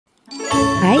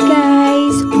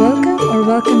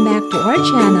welcome back to our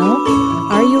channel.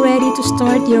 Are you ready to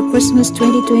start your Christmas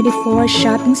 2024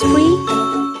 shopping spree?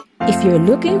 If you're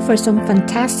looking for some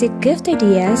fantastic gift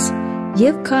ideas,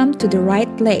 you've come to the right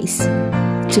place.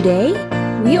 Today,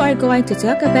 we are going to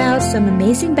talk about some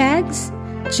amazing bags,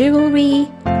 jewelry,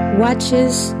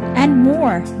 watches, and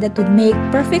more that would make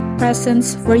perfect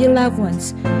presents for your loved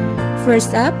ones.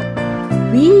 First up,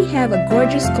 we have a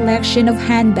gorgeous collection of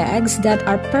handbags that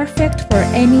are perfect for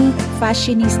any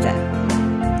fashionista.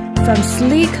 From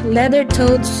sleek leather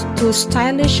totes to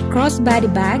stylish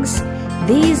crossbody bags,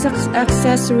 these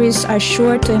accessories are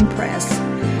sure to impress.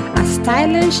 A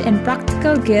stylish and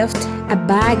practical gift, a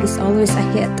bag is always a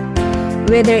hit.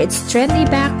 Whether it's trendy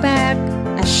backpack,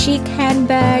 a chic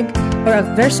handbag, or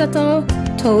a versatile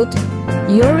tote,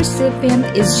 your recipient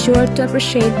is sure to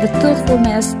appreciate the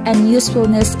thoughtfulness and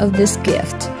usefulness of this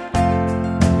gift.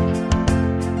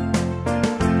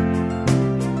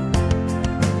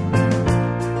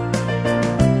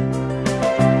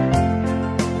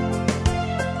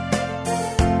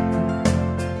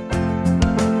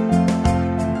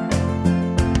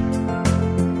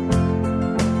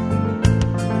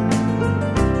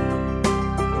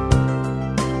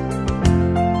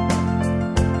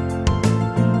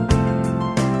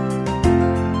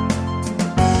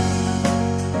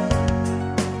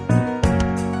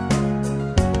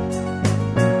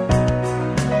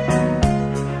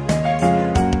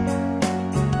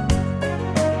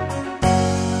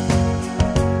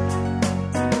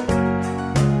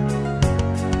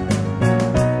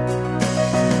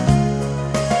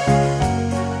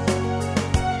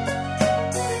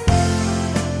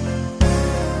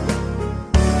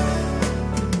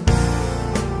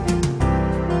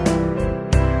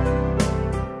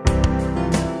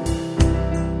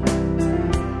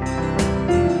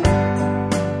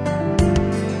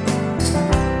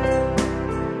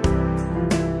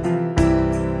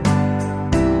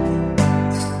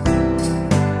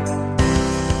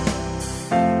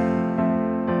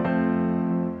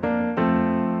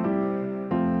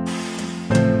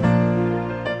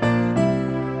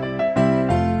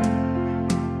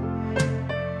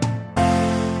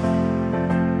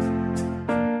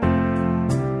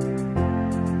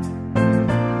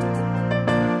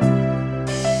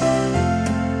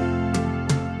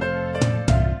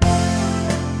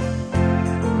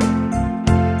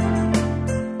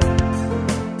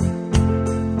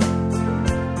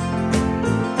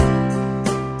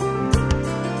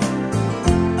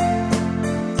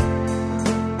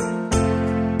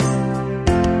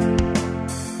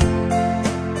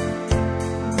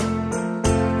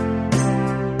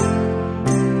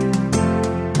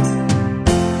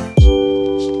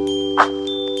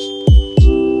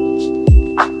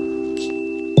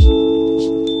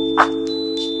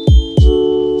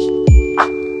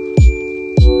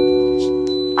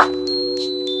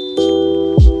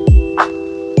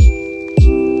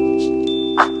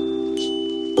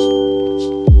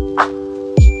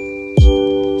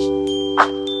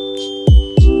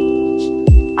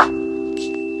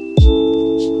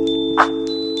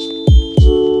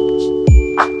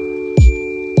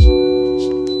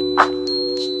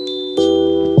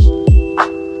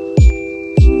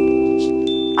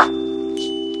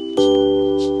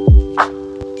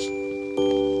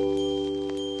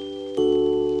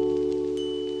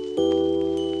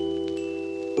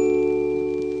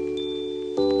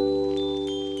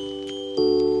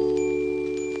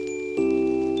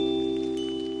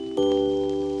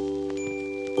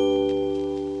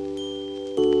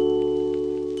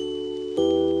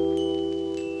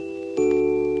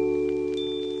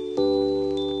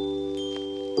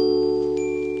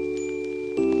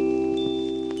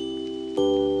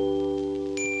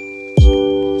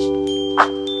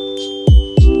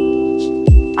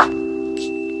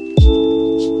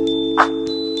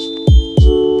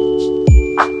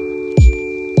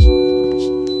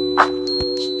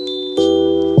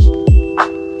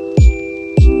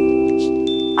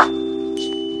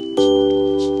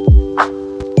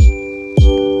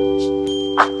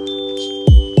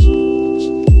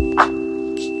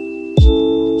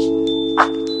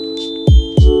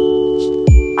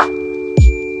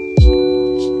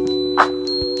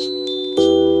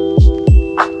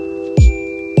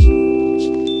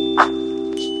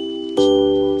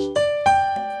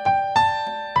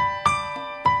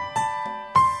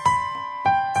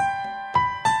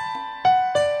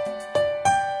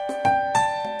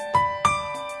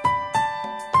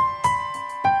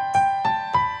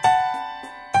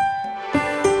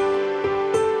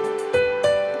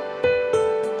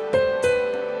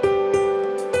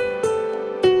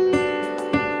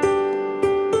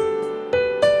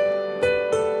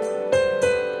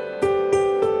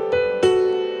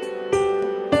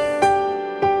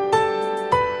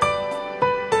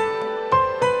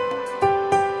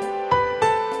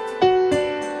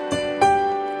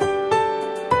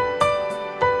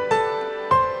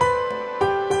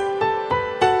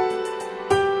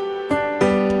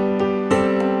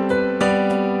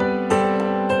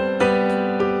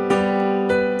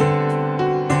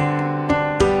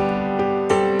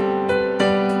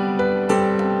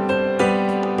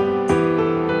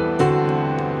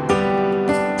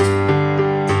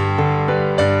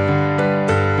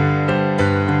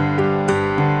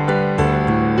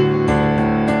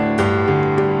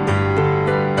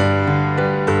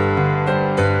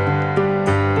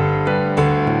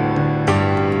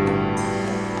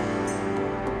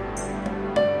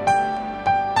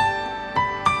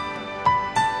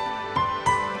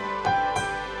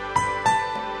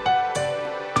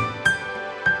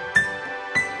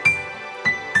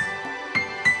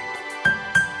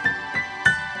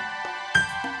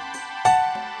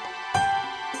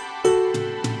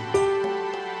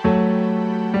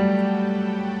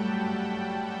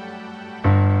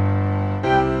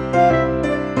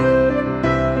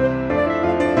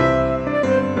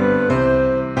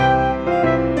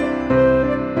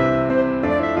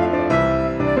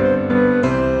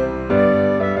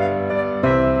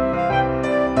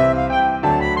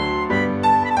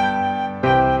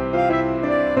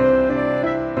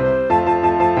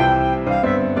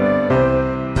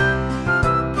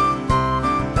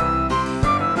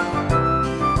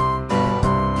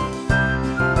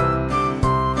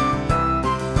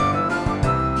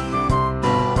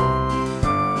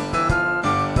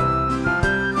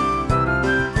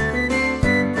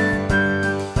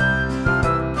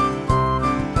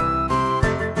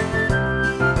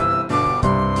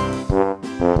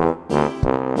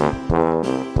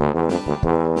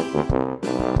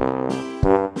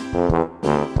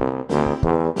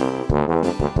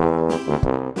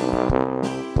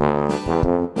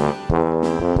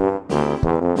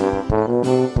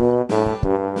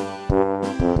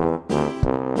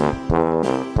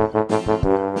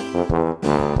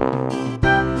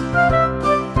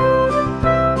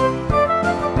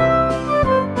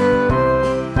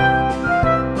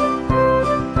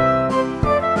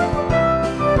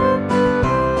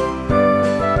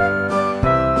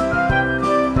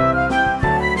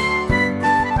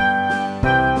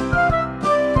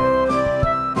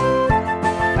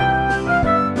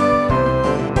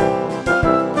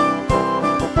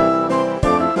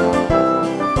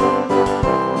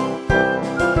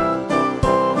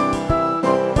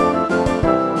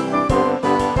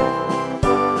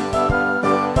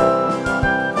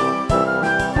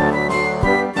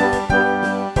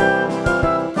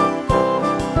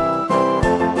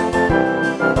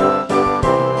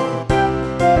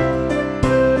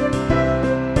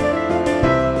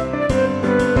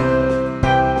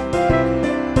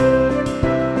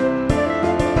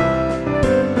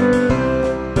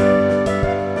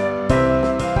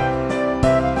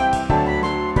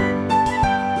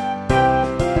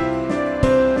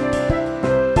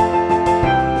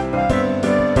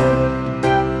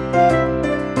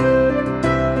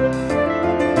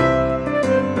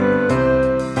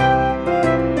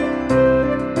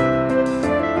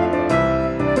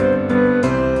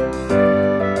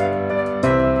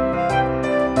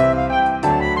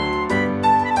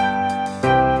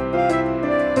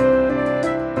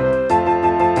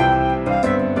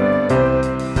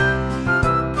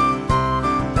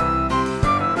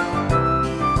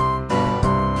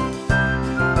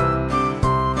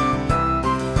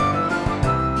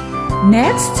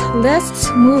 Next, let's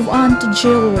move on to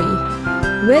jewelry.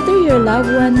 Whether your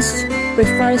loved ones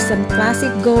prefer some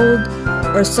classic gold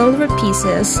or silver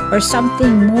pieces or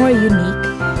something more unique,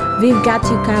 we've got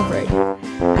you covered.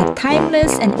 A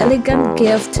timeless and elegant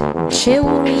gift,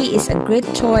 jewelry is a great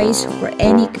choice for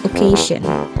any occasion.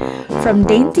 From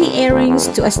dainty earrings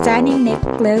to a stunning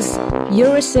necklace,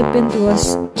 your recipient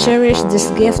will cherish this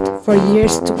gift for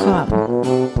years to come.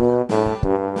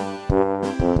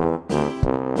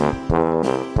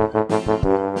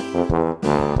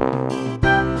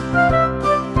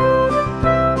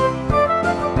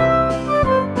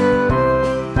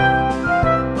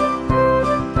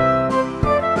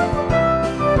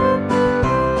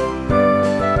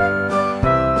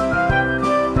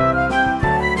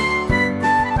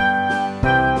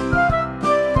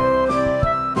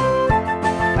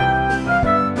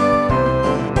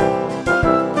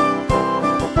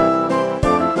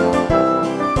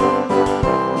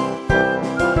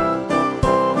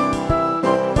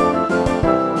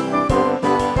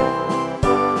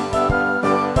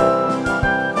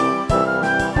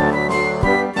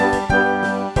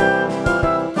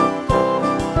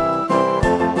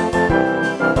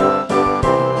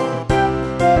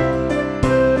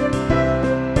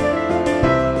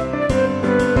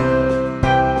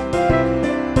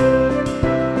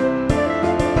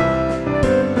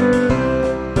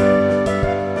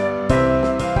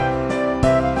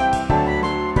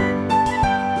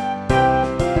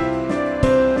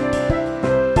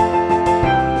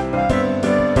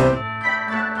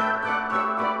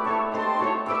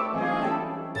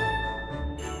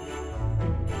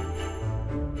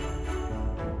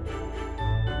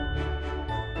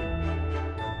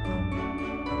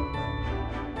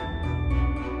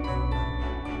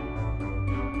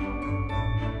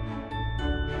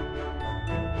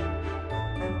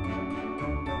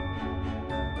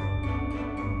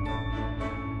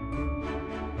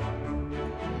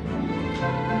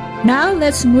 Now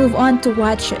let's move on to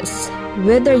watches.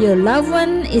 Whether your loved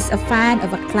one is a fan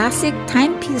of a classic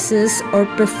timepieces or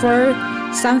prefer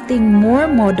something more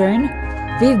modern,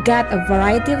 we've got a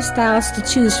variety of styles to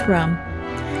choose from.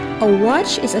 A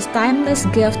watch is a timeless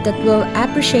gift that will be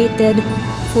appreciated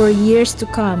for years to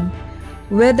come.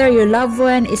 Whether your loved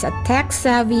one is a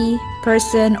tech-savvy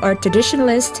person or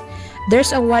traditionalist,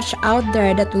 there's a watch out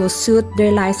there that will suit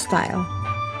their lifestyle.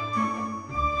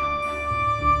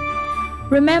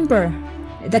 Remember,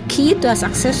 the key to a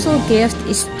successful gift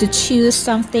is to choose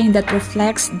something that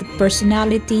reflects the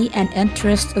personality and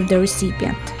interest of the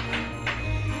recipient.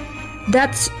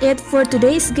 That's it for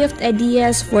today's gift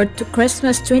ideas for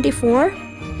Christmas 24.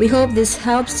 We hope this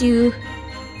helps you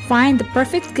find the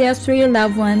perfect gift for your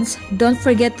loved ones. Don't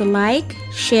forget to like,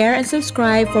 share, and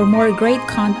subscribe for more great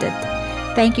content.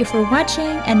 Thank you for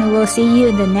watching, and we will see you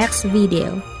in the next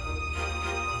video.